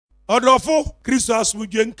Odofo Kristo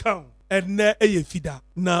asumdwe nkan enne eye fida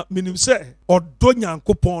na minim se odo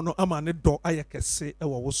Nyankopon no ama ne do aye kese e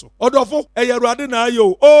wo so. Odofo eye Awurade na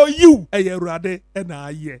ayo o you eye Awurade e na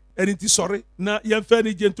aye. Enti sorry na yemfa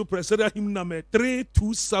ni gentle presera hymn number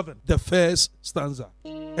 327 the first stanza.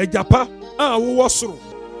 Ejapa a wo soro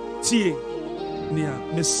tie nia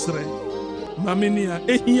mesre mamenia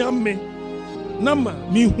ehia me na ma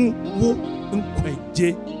mi hu wo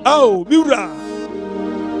nkwaje ao miura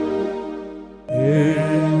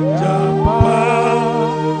ejapa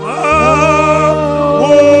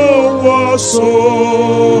wo so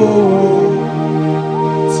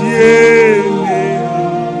tie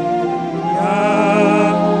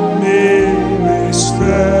ya me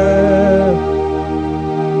mesre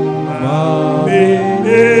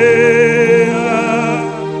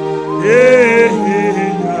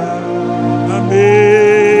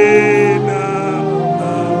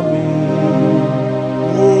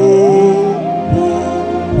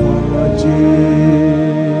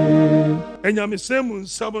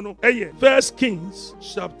First Kings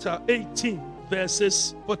chapter 18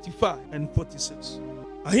 verses 45 and 46.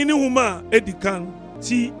 Ahini huma edikan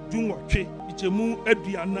ti dunwotwe ichemu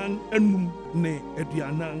aduanan enum ne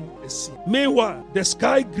aduanan esi. Meanwhile, the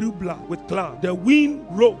sky grew black with cloud. The wind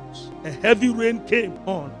rose. A heavy rain came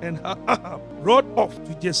on, and Ahab rode off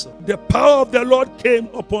to Jezreel. The power of the Lord came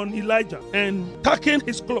upon Elijah, and tucking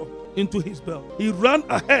his cloak into his belt, he ran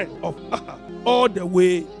ahead of Ahab all the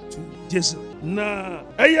way to Jezreel. Na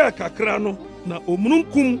aya kakrano na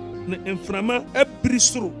omununkum na emframa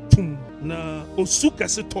ebrisro tum na osuka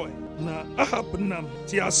setoy na Ahab nam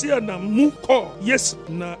tiasia na muko yes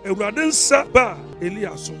na Awurade nsa ba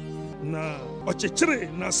Eliaso na ochechire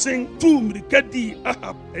na sing tumrikadi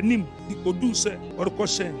Ahab enim di oduse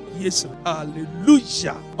orkoshen yes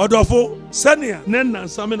hallelujah. Odofo sania nenna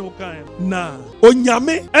nsame no kan na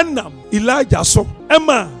onyame enam Elijah so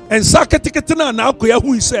ema ensa ketekete na akoya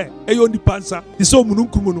hu ise eyo nipansa ise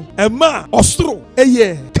omununkum no ema osoro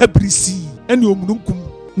eye kabrisi ene omununkum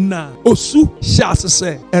na osu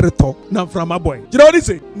shasese ereto na mframa boy jira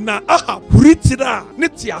say na Ahab ritira ne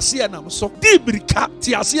tiase anam so dibirika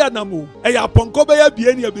tiase anam eya ponko be ya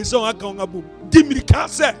bie ne abese on aka on abom dimirika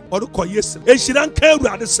se orukọ Yesu ehira nka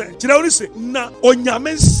Awurade se jira say na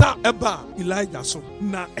onyame nsa eba Elijah so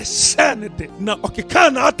na ehye ne de na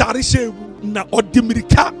okeka na atare shebu na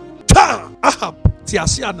odimirika ta Ahab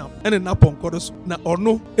tiase anam ene na ponko so na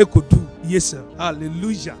ono ekodu Yes,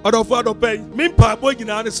 hallelujah. Odofo adopay mimpa bo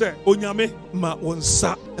nyina ne se onyame ma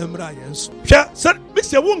wonsa emra yenso. Hwe se me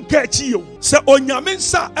se won ka chi yo. Se onyame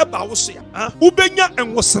nsa eba wo so ya. Ubenya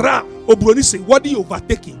enwosra obroni se what you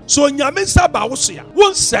overtaking. So onyame nsa ba wo so ya.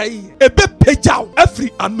 Won sai ebe pejaw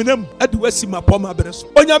afri amenam ade wasi mapoma bere so.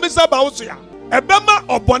 Onyame nsa ba wo so ya. Ebema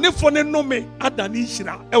obonefo ne nome adani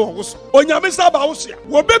hira ewo wo so. Onyame nsa ba wo so ya.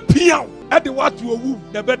 Wo be piaw ade watu owu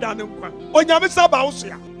de beda ne nkwa. Onyame nsa ba wo so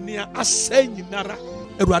ya. Nia asenyi nara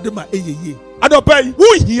Awurade ma eyeye adopay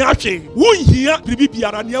wuhia hwe wuhia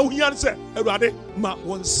bibiara nia wuhia se Awurade ma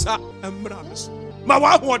wonsa emra meso ma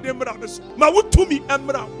wa hode emra meso ma wutumi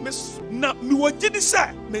emra meso na mi wogidi se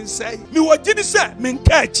mensai mi wogidi se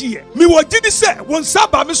menka achiye mi wogidi se wonsa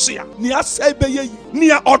ba meso ya nia sai beyeyi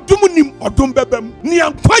nia odum nim odum bebam nia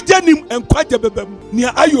nkwaje nim nkwaje bebam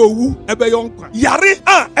nia ayowu ebeyonkwa yare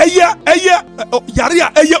a yare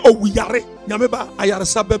a eye owu yare nyameba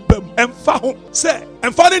ayaresa bebam emfa ho se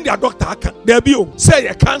emfa ne dia doctor aka da bi o se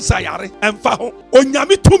ye cancer yare emfa ho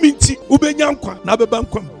onyame tumi nti ubenya nkwa na beba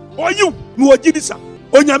nkwam oyu no ogidi sa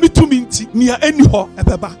onyame tumi nti nia eni ho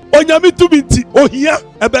ebeba onyame tumi nti ohia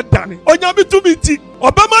ebedane onyame tumi nti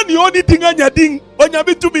obama ni oni dinga nyadin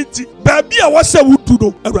onyame tumi nti ba bia wo se wudu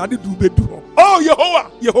no Awurade du bedu ho oh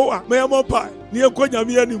Yehowa me am pa ni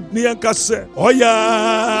enkonyame anim ni enkase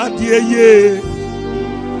oya dieye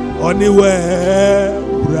oniwe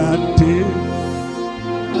brate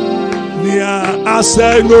nia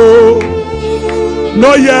aseno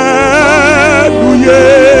no ye nuye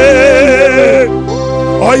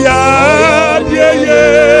oya dieye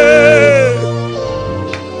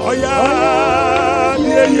oniwe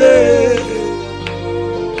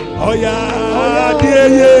oya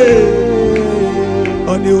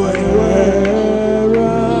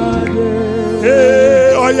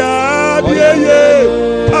dieye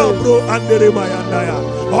Bro andere mayandaya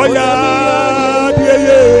oya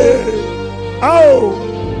dieye ao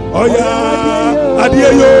oya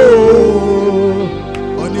adieyo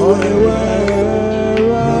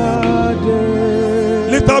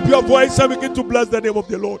lift up your voice and begin to bless the name of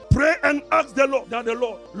the Lord. Pray and ask the Lord that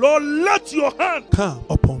Lord, let your hand come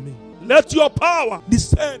upon me, let your power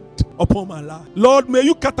descend upon my life. Lord, may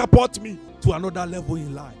you catapult me to another level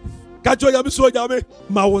in life. Kajo ya mi so nyame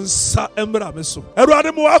ma wo nsa emra me so.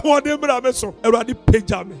 Awurade mo ahode emra me so. Awurade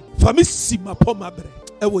pagya me. Fa me si mapoma bre.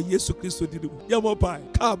 Ewo Yesu Kristo didimu. Yemo pai.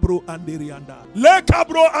 Kabro anderi anda. Le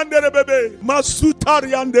kabro andere bebe.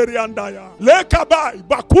 Masutari anderi andaya. Le kabai.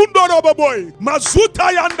 Bakundo robo boy.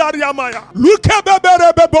 Masuta yandari amaya. Luke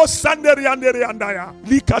bebere bebo sanderi anderi andaya.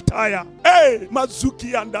 Likataya. Hey,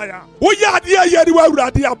 Mazuki andaya. Oya dia yeri wa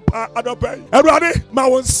uradi apa adope. Uradi ma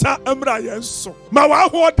wonsa emra yenso. Ma wa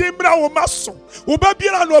hode emra wo maso. Wo ba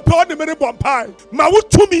biara no pe oni mere bompai. Ma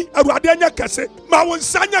wutumi uradi anya kese. Ma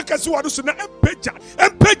wonsa anya kese wo so na empeja.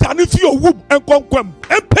 Empeja ni fi owum enkonkwam.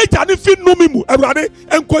 Empeja ni fi numimu uradi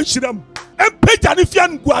enkonhyiram. Empeja ni fi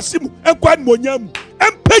anguasimu enkwan monyam.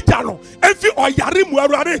 Empeja no enfi oyare mu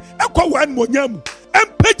uradi ekwa wan monyam.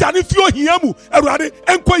 Empeja ni fi ohia mu Awurade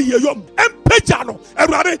enko yeyom. Empeja no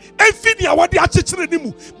Awurade enfi dia wode akyekyere ni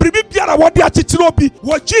mu bribi biara wode akyekyere obi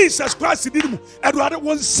wo Jesus Christ ni mu Awurade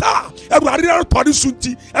wonsa Awurade retode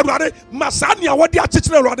sunti Awurade masania wode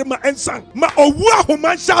akyekyere Awurade ma ensan ma owu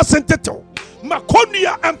ahoma hya asentetew ma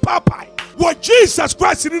konua empapai wo Jesus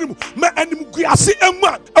Christ ni mu ma animguase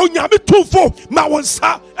enwa onyame tumfo ma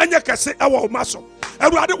wonsa enye kese ewo maso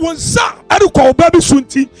Awurade wonsa erikọ obabi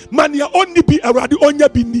sunti mania onni bi Awurade onya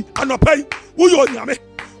bi ni anopai wo yo nyame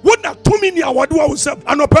wona tumi ni awode wo wonsam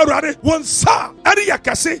anopai Awurade wonsa eri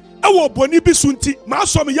yakase ewo boni bi sunti ma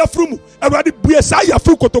asom yafrumu Awurade buesa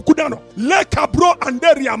yafru kotokuda no le kabro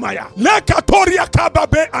ande riamaya le katoria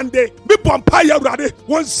kababe ande bi bompa ya Awurade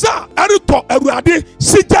wonsa erikọ Awurade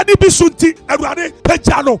sijadi bi sunti Awurade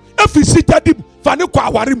peja no efi sijadi fane kwa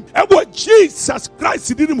awarim ewo Jesus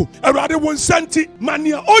Christ dinimu Awurade wonsanti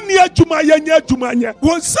mania oni adwuma yanya adwuma nya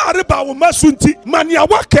wonsa reba wo masunti mania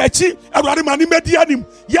wakachi Awurade mani medianim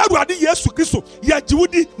ya Awurade Yesu Kristo ya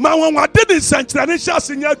jiwudi ma wonwade de sankyira ne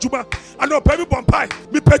hyase nya adwuma anopa bi bompai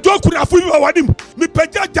mi pagyo kurafo bi bawadim mi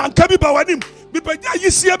pagya janka bi bawadim mi pagya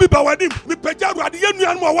yisia bi bawadim mi pagya Awurade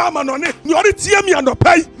yenuan mo wa amanone ni ori tie mi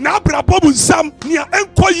anopai na abrabọ bu nsam ni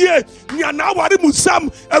enkoye ni na aware mu nsam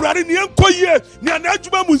Awurade ni enkoye ni na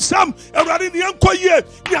adwuma mu nsam Awurade ni enkoye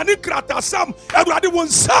ni na krata sam Awurade won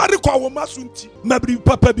sare kwa wo masunti mabri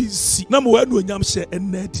papa bi si na mo anu onyam hye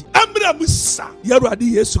enadi amra musa ya Awurade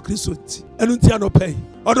Yesu Kristo nti enu nti anopai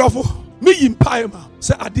odofo mi yimpae ma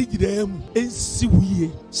se ade gidam ensi wuye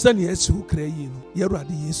se ne esi wo kra yi no ya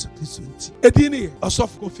Awurade Yesu Kristo nti edini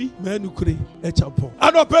osof Kofi Manukure Akyeampong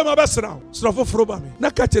anopai ma besra srofo foro ba me na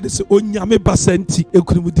ka kye de se onyame basanti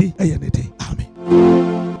ekurumudi eye ne de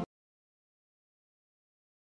amen.